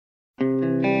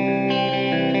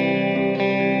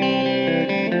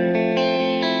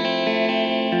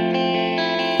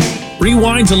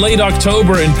Rewind to late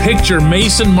October and picture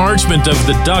Mason Marchment of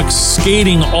the Ducks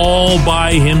skating all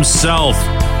by himself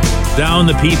down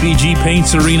the PPG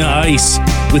Paints Arena ice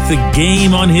with the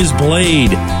game on his blade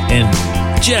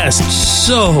and just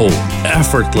so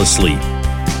effortlessly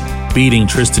beating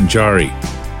Tristan Jarry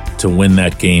to win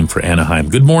that game for Anaheim.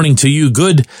 Good morning to you.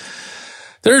 Good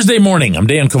Thursday morning. I'm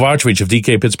Dan Kovacevic of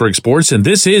DK Pittsburgh Sports, and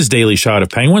this is Daily Shot of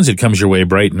Penguins. It comes your way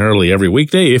bright and early every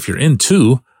weekday if you're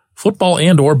into football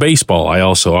and or baseball. I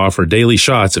also offer daily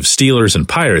shots of Steelers and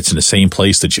Pirates in the same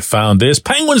place that you found this.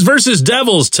 Penguins versus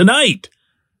Devils tonight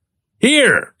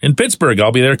here in Pittsburgh.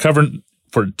 I'll be there covering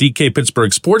for DK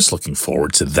Pittsburgh Sports. Looking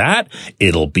forward to that.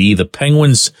 It'll be the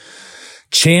Penguins'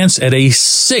 chance at a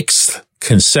 6th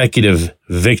consecutive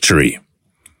victory.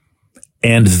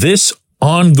 And this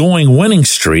ongoing winning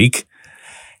streak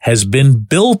has been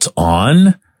built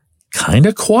on, kind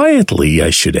of quietly,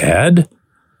 I should add,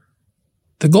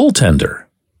 the goaltender,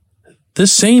 the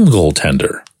same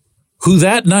goaltender, who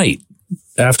that night,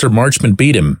 after Marchment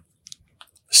beat him,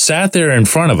 sat there in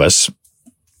front of us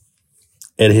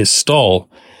at his stall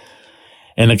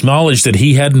and acknowledged that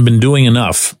he hadn't been doing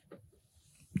enough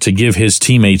to give his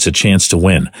teammates a chance to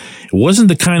win. It wasn't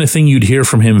the kind of thing you'd hear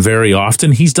from him very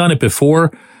often. He's done it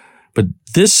before, but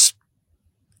this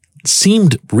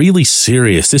seemed really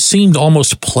serious. This seemed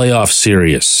almost playoff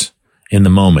serious in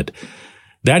the moment.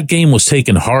 That game was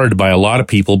taken hard by a lot of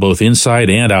people, both inside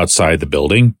and outside the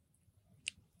building.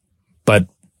 But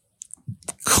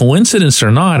coincidence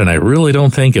or not, and I really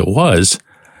don't think it was,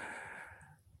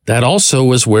 that also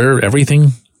was where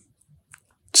everything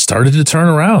started to turn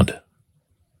around.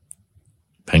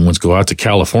 Penguins go out to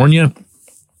California,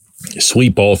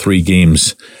 sweep all 3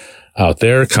 games out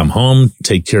there, come home,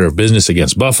 take care of business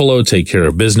against Buffalo, take care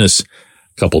of business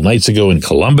a couple nights ago in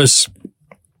Columbus.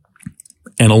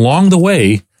 And along the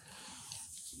way,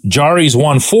 Jarry's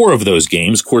won 4 of those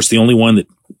games. Of course, the only one that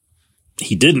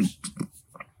he didn't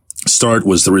start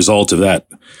was the result of that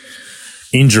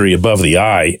injury above the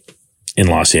eye in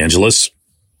Los Angeles.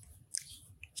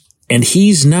 And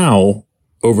he's now,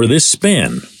 over this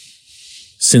span,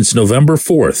 since November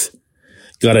 4th,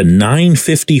 got a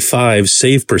 .955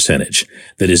 save percentage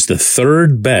that is the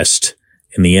 3rd best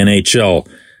in the NHL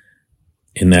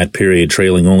in that period,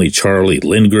 trailing only Charlie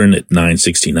Lindgren at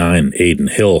 .969 and Adin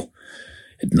Hill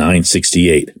at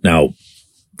 .968. Now,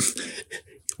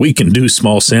 we can do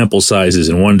small sample sizes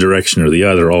in one direction or the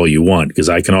other all you want, because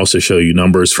I can also show you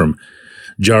numbers from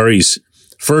Jarry's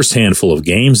first handful of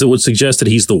games that would suggest that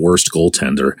he's the worst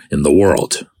goaltender in the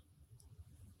world.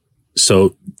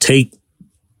 So take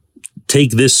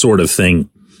this sort of thing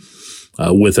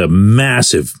with a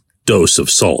massive dose of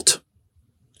salt.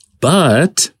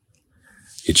 But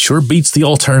it sure beats the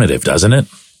alternative, doesn't it?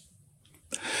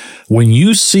 When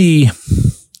you see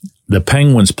the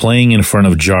Penguins playing in front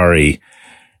of Jarry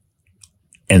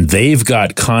and they've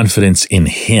got confidence in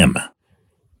him,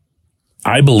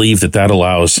 I believe that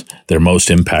allows their most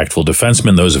impactful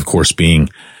defensemen, those of course being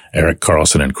Erik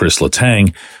Karlsson and Chris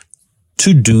Letang,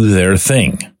 to do their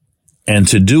thing and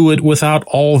to do it without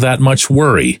all that much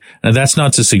worry. Now, that's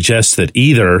not to suggest that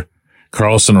either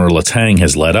Karlsson or Letang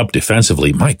has let up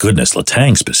defensively. My goodness,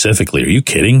 Letang specifically. Are you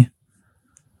kidding?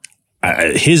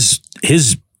 His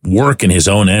work in his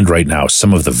own end right now is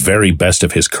some of the very best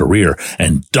of his career,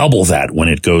 and double that when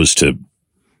it goes to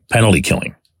penalty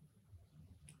killing.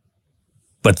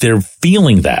 But they're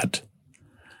feeling that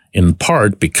in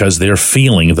part because they're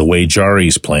feeling the way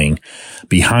Jarry's playing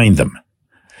behind them.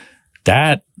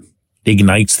 That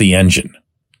ignites the engine.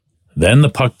 Then the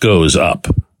puck goes up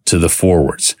to the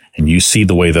forwards, and you see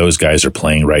the way those guys are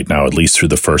playing right now, at least through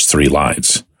the first 3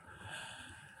 lines.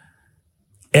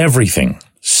 Everything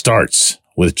starts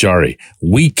with Jarry.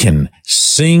 We can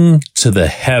sing to the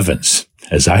heavens,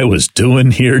 as I was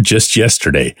doing here just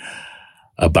yesterday,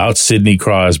 about Sidney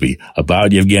Crosby,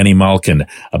 about Yevgeny Malkin,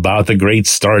 about the great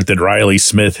start that Riley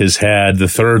Smith has had. The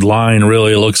 3rd line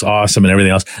really looks awesome and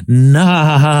everything else.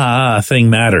 Nothing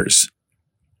matters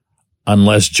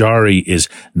unless Jarry is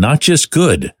not just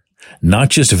good, not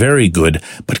just very good,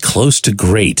 but close to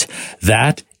great.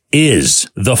 That is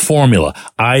the formula.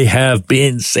 I have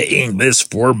been saying this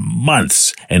for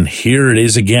months, and here it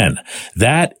is again.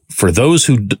 That, for those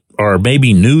who are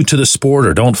maybe new to the sport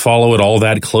or don't follow it all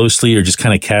that closely or just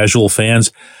kind of casual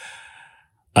fans,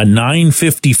 a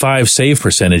 .955 save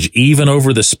percentage, even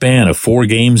over the span of 4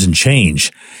 games and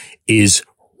change, is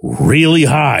really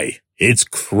high. It's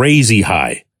crazy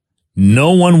high.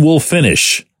 No one will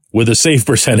finish with a save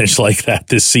percentage like that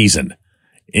this season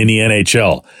in the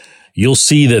NHL. You'll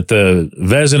see that the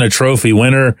Vezina Trophy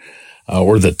winner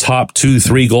or the top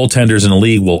 2-3 goaltenders in the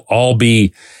league will all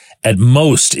be at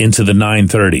most into the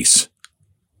 930s.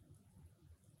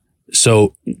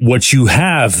 So what you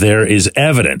have there is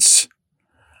evidence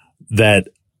that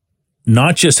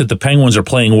not just that the Penguins are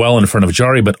playing well in front of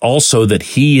Jarry, but also that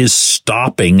he is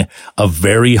stopping a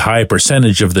very high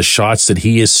percentage of the shots that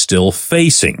he is still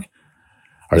facing.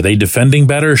 Are they defending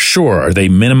better? Sure. Are they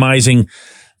minimizing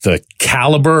the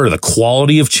caliber or the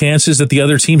quality of chances that the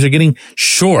other teams are getting?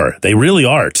 Sure. They really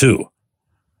are too.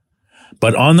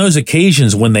 But on those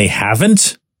occasions when they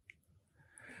haven't,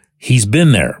 he's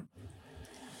been there.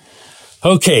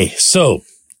 Okay, so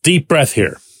deep breath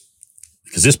here,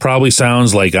 because this probably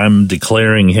sounds like I'm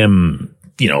declaring him,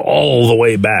 all the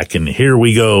way back and here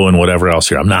we go and whatever else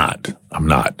here. I'm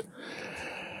not.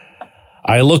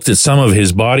 I looked at some of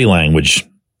his body language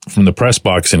from the press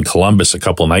box in Columbus a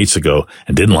couple nights ago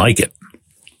and didn't like it.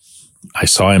 I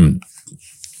saw him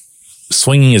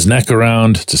swinging his neck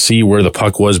around to see where the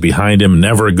puck was behind him.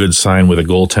 Never a good sign with a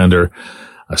goaltender.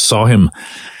 I saw him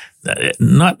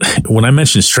when I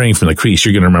mentioned straying from the crease,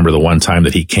 you're going to remember the one time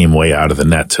that he came way out of the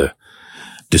net to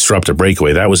disrupt a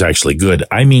breakaway. That was actually good.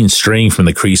 I mean straying from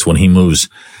the crease when he moves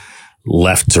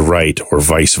left to right or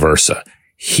vice versa.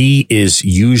 He is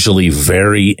usually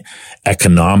very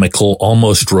economical,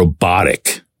 almost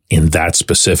robotic in that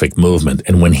specific movement.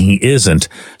 And when he isn't,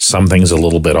 something's a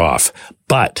little bit off.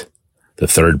 But the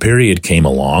third period came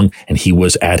along and he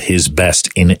was at his best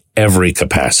in every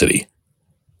capacity.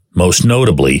 Most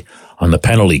notably on the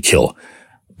penalty kill.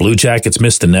 Blue Jackets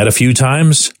missed the net a few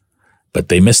times, but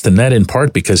they missed the net in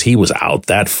part because he was out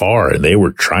that far and they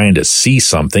were trying to see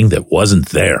something that wasn't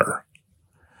there.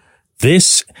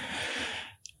 This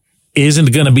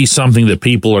isn't going to be something that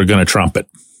people are going to trumpet.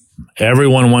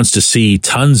 Everyone wants to see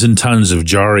tons and tons of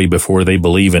Jarry before they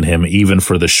believe in him, even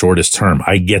for the shortest term.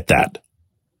 I get that.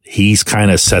 He's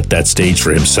kind of set that stage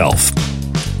for himself.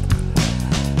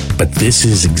 But this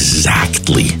is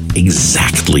exactly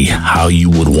how you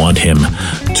would want him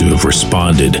to have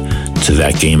responded to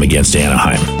that game against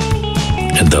Anaheim.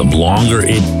 And the longer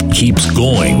it keeps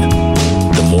going,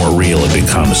 the more real it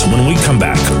becomes. When we come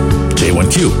back,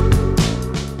 J1Q.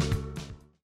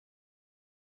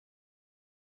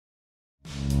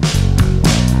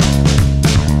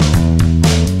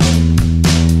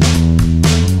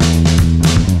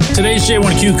 Today's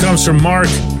J1Q comes from Mark,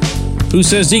 who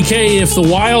says, DK, if the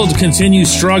Wild continue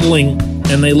struggling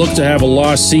and they look to have a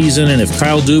lost season, and if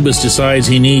Kyle Dubas decides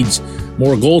he needs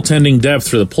more goaltending depth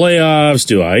for the playoffs,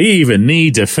 do I even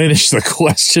need to finish the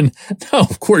question? No,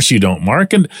 of course you don't,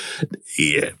 Mark. And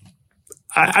yeah,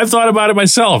 I've thought about it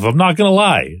myself. I'm not going to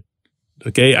lie.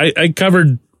 Okay, I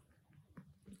covered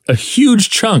a huge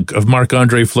chunk of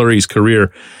Marc-Andre Fleury's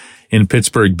career in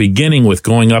Pittsburgh, beginning with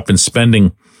going up and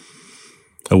spending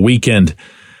a weekend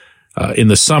in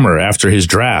the summer after his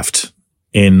draft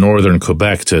in northern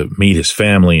Quebec to meet his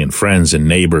family and friends and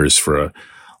neighbors for a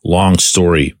long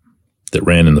story that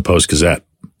ran in the Post-Gazette.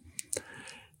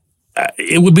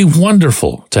 It would be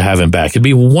wonderful to have him back. It'd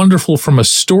be wonderful from a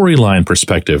storyline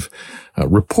perspective.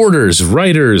 Reporters,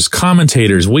 writers,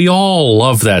 commentators, we all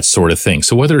love that sort of thing.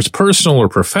 So whether it's personal or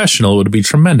professional, it would be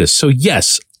tremendous. So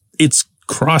yes, it's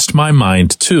crossed my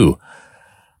mind too.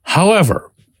 However,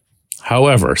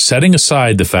 setting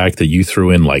aside the fact that you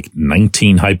threw in like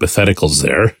 19 hypotheticals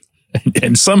there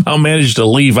and somehow managed to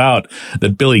leave out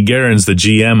that Billy Guerin's the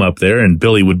GM up there, and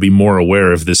Billy would be more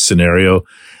aware of this scenario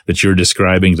that you're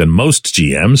describing than most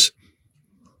GMs,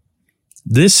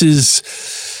 this is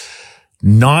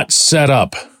not set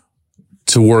up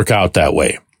to work out that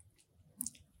way.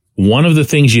 One of the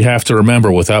things you have to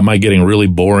remember, without my getting really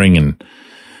boring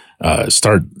and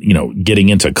start, getting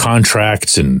into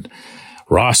contracts and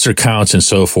roster counts and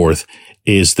so forth,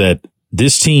 is that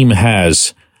this team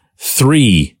has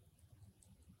 3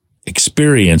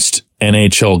 experienced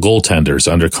NHL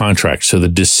goaltenders under contract. So the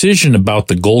decision about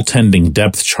the goaltending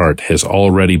depth chart has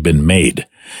already been made.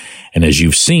 And as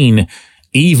you've seen,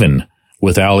 even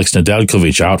with Alex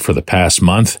Nedeljkovic out for the past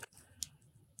month,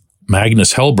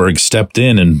 Magnus Hellberg stepped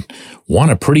in and won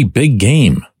a pretty big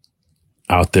game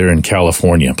out there in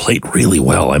California. Played really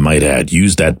well, I might add.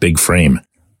 Used that big frame.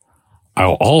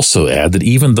 I'll also add that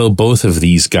even though both of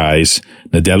these guys,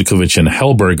 Nedeljkovic and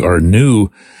Hellberg, are new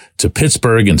to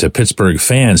Pittsburgh and to Pittsburgh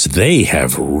fans, they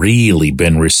have really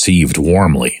been received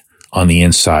warmly on the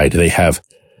inside. They have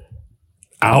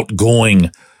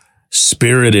outgoing,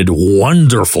 spirited,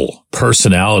 wonderful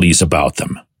personalities about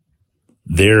them.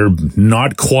 They're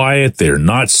not quiet. They're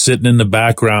not sitting in the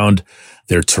background.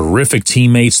 They're terrific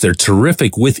teammates. They're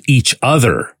terrific with each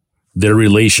other. Their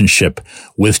relationship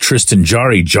with Tristan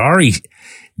Jarry. Jarry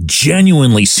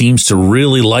genuinely seems to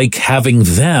really like having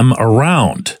them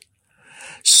around.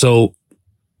 So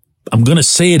I'm going to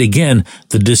say it again.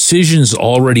 The decision's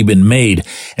already been made.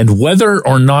 And whether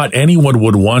or not anyone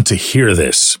would want to hear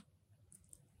this,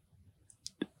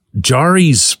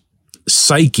 Jarry's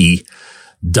psyche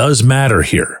does matter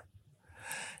here.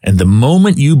 And the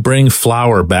moment you bring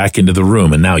Flower back into the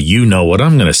room, and now you know what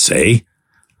I'm going to say,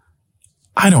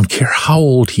 I don't care how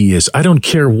old he is. I don't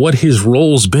care what his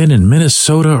role's been in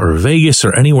Minnesota or Vegas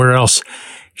or anywhere else.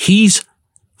 He's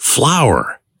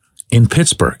Flower in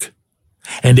Pittsburgh.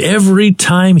 And every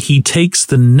time he takes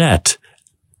the net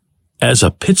as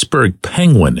a Pittsburgh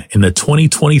Penguin in the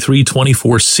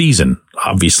 2023-24 season,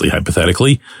 obviously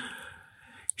hypothetically,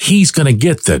 he's going to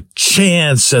get the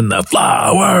chance and the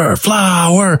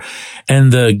Flower.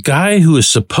 And the guy who is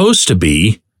supposed to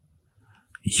be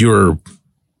your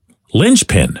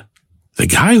linchpin, the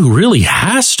guy who really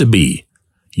has to be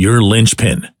your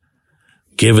linchpin,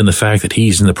 given the fact that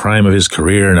he's in the prime of his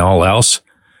career and all else,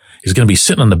 is going to be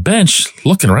sitting on the bench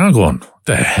looking around going, what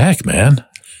the heck, man?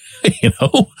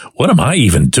 What am I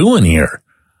even doing here?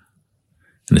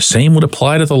 And the same would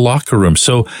apply to the locker room.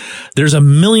 So there's a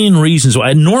million reasons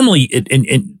why. Normally,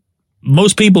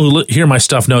 most people who hear my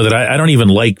stuff know that I don't even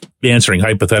like answering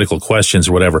hypothetical questions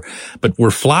or whatever. But where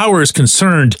Flower is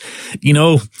concerned,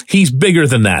 he's bigger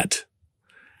than that.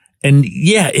 And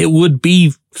yeah, it would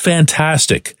be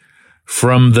fantastic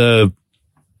from the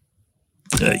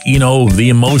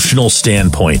emotional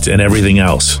standpoint and everything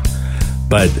else.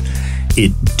 But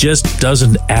it just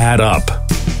doesn't add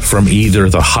up from either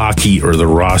the hockey or the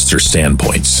roster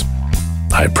standpoints.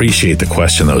 I appreciate the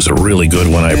question. That was a really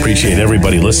good one. I appreciate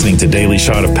everybody listening to Daily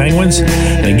Shot of Penguins.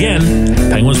 And again,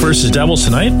 Penguins versus Devils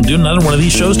tonight. We'll do another one of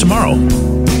these shows tomorrow.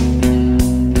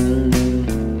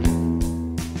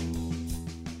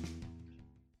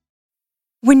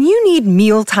 When you need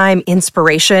mealtime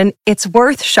inspiration, it's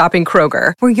worth shopping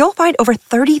Kroger, where you'll find over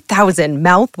 30,000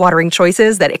 mouth-watering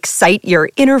choices that excite your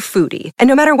inner foodie. And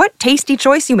no matter what tasty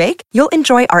choice you make, you'll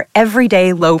enjoy our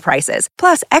everyday low prices,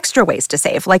 plus extra ways to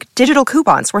save, like digital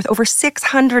coupons worth over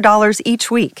 $600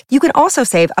 each week. You can also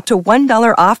save up to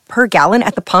 $1 off per gallon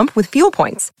at the pump with fuel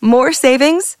points. More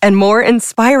savings and more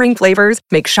inspiring flavors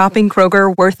make shopping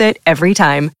Kroger worth it every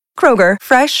time. Kroger,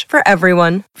 fresh for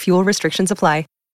everyone. Fuel restrictions apply.